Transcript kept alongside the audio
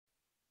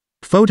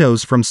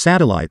Photos from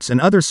satellites and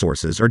other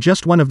sources are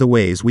just one of the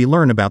ways we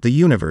learn about the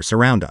universe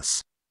around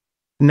us.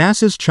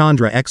 NASA's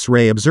Chandra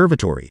X-Ray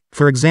Observatory,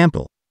 for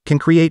example, can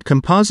create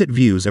composite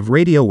views of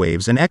radio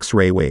waves and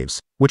X-ray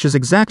waves, which is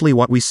exactly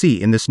what we see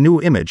in this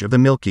new image of the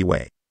Milky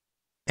Way.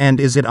 And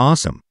is it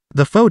awesome?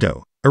 The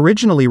photo,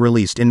 originally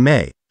released in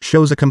May,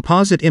 shows a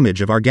composite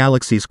image of our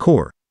galaxy's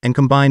core, and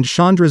combined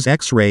Chandra's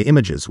X-ray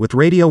images with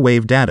radio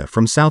wave data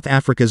from South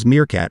Africa's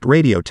MeerKAT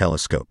radio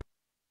telescope.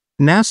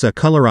 NASA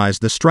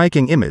colorized the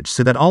striking image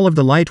so that all of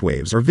the light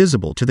waves are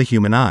visible to the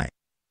human eye.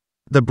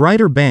 The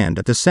brighter band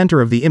at the center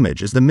of the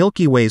image is the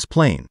Milky Way's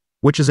plane,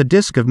 which is a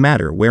disk of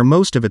matter where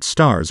most of its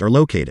stars are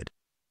located.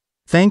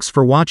 Thanks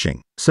for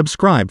watching.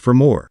 Subscribe for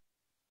more.